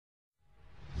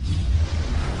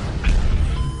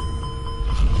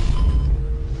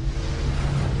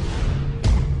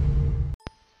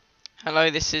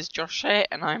Hello, this is Josh here,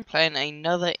 and I'm playing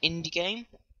another indie game.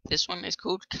 This one is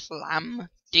called Clam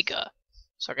Digger.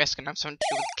 So I guess it's going to have something to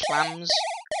do with clams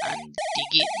and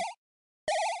digging.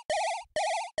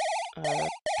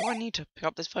 Do I need to pick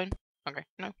up this phone? Okay,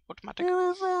 no, automatic.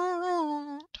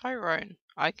 Tyrone,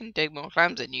 I can dig more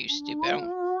clams than you, stupid.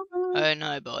 Oh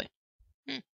no, boy.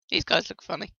 These guys look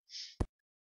funny.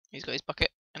 He's got his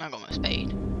bucket, and I've got my spade.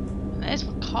 And there's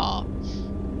my car.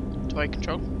 Do I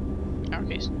control? Arrow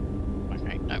keys.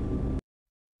 Okay, no.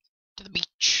 To the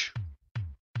beach.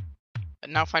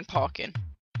 And now find parking.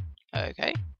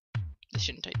 Okay. This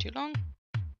shouldn't take too long.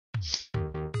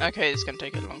 Okay, this is going to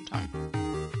take a long time.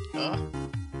 How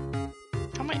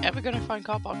am I ever going to find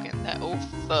car parking? They're all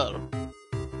full.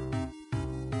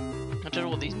 I don't know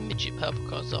what these midget purple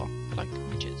cars are. They're like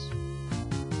midgets.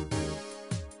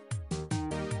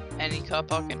 Any car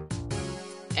parking?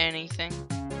 Anything?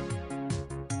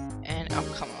 And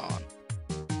oh, come on.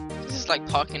 This is like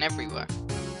parking everywhere.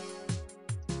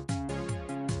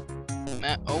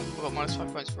 Oh, I got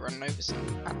 -5 points for running over some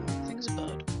animal. I think it's a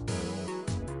bird.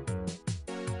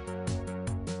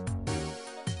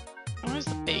 Where's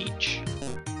the beach?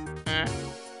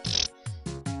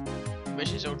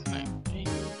 Which is alternate.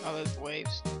 Oh, there's the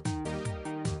waves.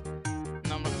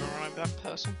 No, I'm not gonna run over that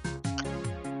person.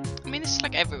 I mean, this is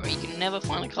like everywhere. You can never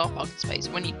find a car parking space.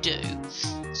 When you do,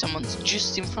 someone's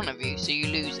just in front of you, so you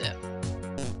lose it.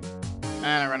 And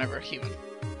I ran over a human.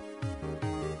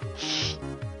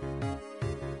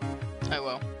 Oh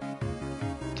well.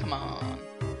 Come on.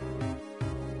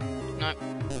 No.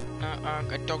 No,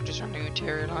 a dog just randomly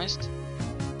materialised.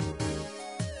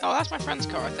 Oh, that's my friend's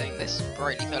car, I think. This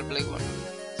brightly coloured blue one.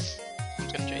 I'm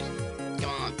just gonna chase him. Come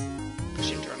on.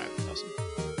 Push him to run over the person.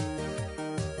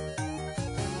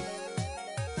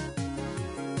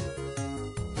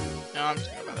 No, I'm just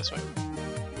gonna go back this way.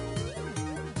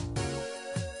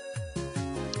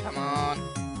 Come on.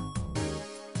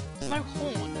 There's no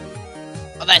horn.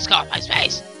 Oh, there's car my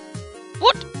space.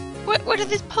 What? Where did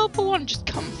this purple one just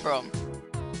come from?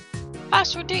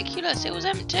 That's ridiculous. It was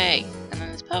empty, and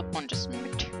then this purple one just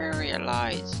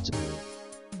materialized.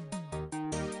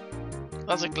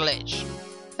 That's a glitch.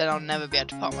 Then I'll never be able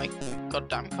to park my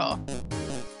goddamn car.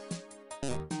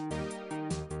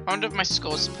 I wonder if my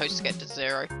score's supposed to get to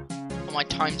 0, or my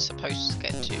time's supposed to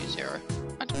get to 0.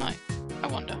 I don't know. I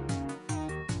wonder.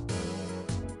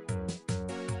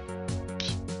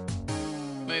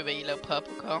 Move it, you little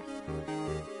purple car.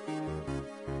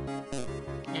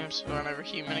 Yeah, I'm just going over a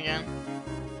human again.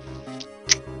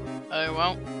 Oh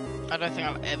well, I don't think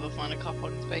I'll ever find a car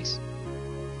parking space.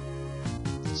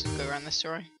 Let's go around this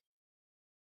story.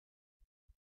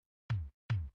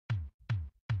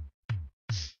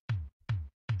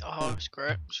 Oh, screw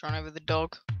it. Just run over the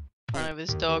dog. Run over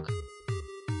this dog.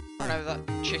 Run over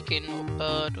that chicken or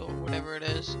bird or whatever it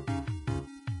is.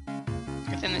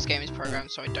 I think this game is programmed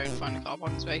so I don't find a car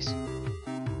parking space.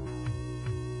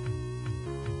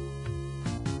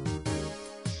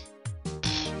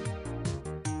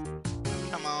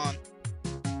 Come on.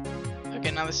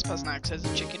 Okay, now this person acts as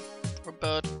a chicken or a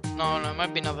bird. No, it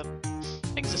might be another. I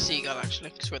think it's a seagull actually,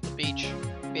 because we're at the beach.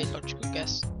 Be a logical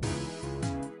guess.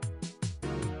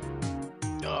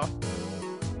 Oh.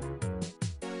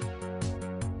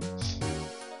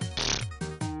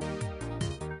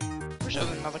 Wish there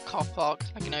was another car park,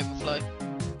 like an overflow.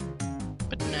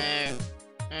 But no.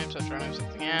 Oops, I've run over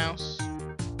something else.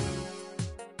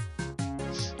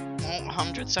 Oh,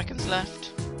 100 seconds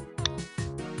left.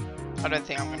 I don't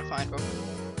think I'm going to find one.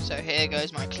 So here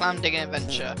goes my clam digging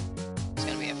adventure. It's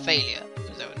going to be a failure,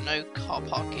 because there were no car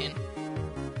parking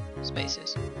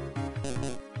spaces.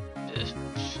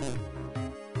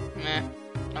 Nah,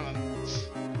 I'm a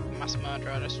mass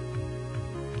murderer. I just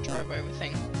drive over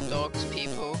things. Dogs,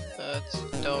 people, birds,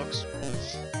 dogs,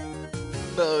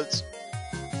 birds.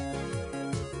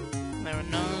 There are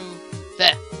no...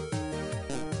 There!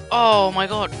 Oh my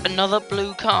god, another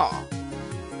blue car!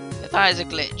 If that is a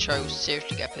glitch, I will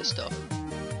seriously get pissed off.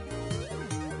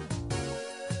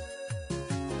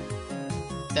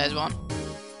 There's one.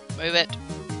 Move it.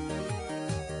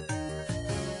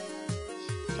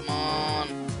 Come on.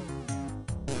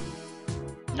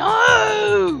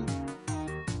 No!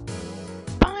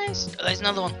 Nice. Oh, there's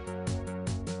another one.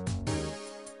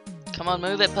 Come on,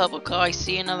 move it, purple car. I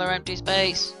see another empty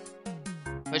space.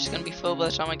 Which is going to be full by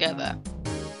the time I get there.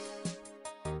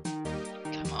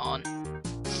 Come on.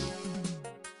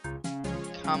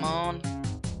 Come on.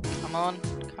 Come on.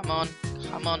 Come on.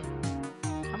 Come on.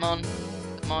 Come on.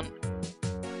 Come on.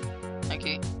 Thank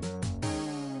you.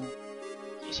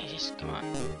 Yes, come on.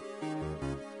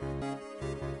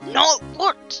 No,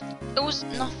 what? There was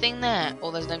nothing there.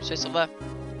 Oh, there's no space up there.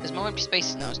 There's more empty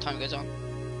spaces now as time goes on.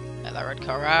 Let that red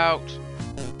car out.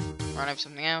 Run over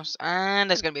something else. And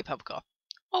there's going to be a purple car.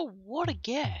 Oh, what a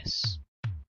guess.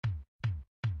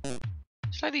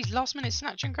 It's like these last minute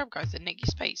snatch and grab guys that nick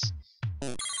your space.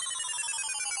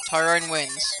 Tyrone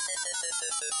wins.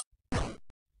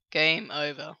 Game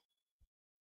over.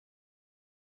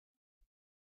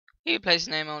 You place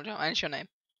the name on and it's your name.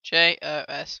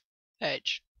 Josh.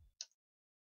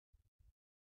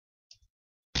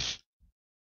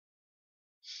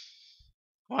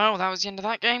 Well, that was the end of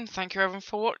that game. Thank you everyone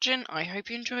for watching. I hope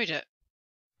you enjoyed it.